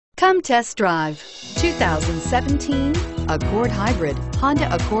Come test drive 2017 Accord Hybrid.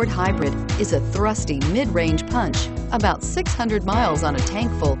 Honda Accord Hybrid is a thrusty mid-range punch, about 600 miles on a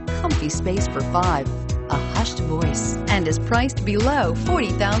tank full, comfy space for 5, a hushed voice, and is priced below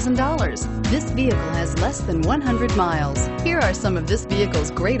 $40,000. This vehicle has less than 100 miles. Here are some of this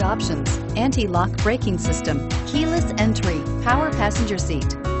vehicle's great options: anti-lock braking system, keyless entry, power passenger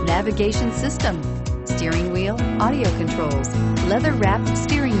seat, navigation system, steering wheel audio controls, leather-wrapped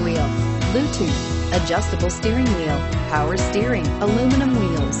steering wheel, Bluetooth, adjustable steering wheel, power steering, aluminum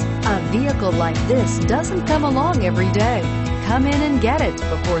wheels. A vehicle like this doesn't come along every day. Come in and get it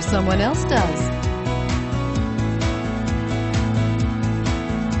before someone else does.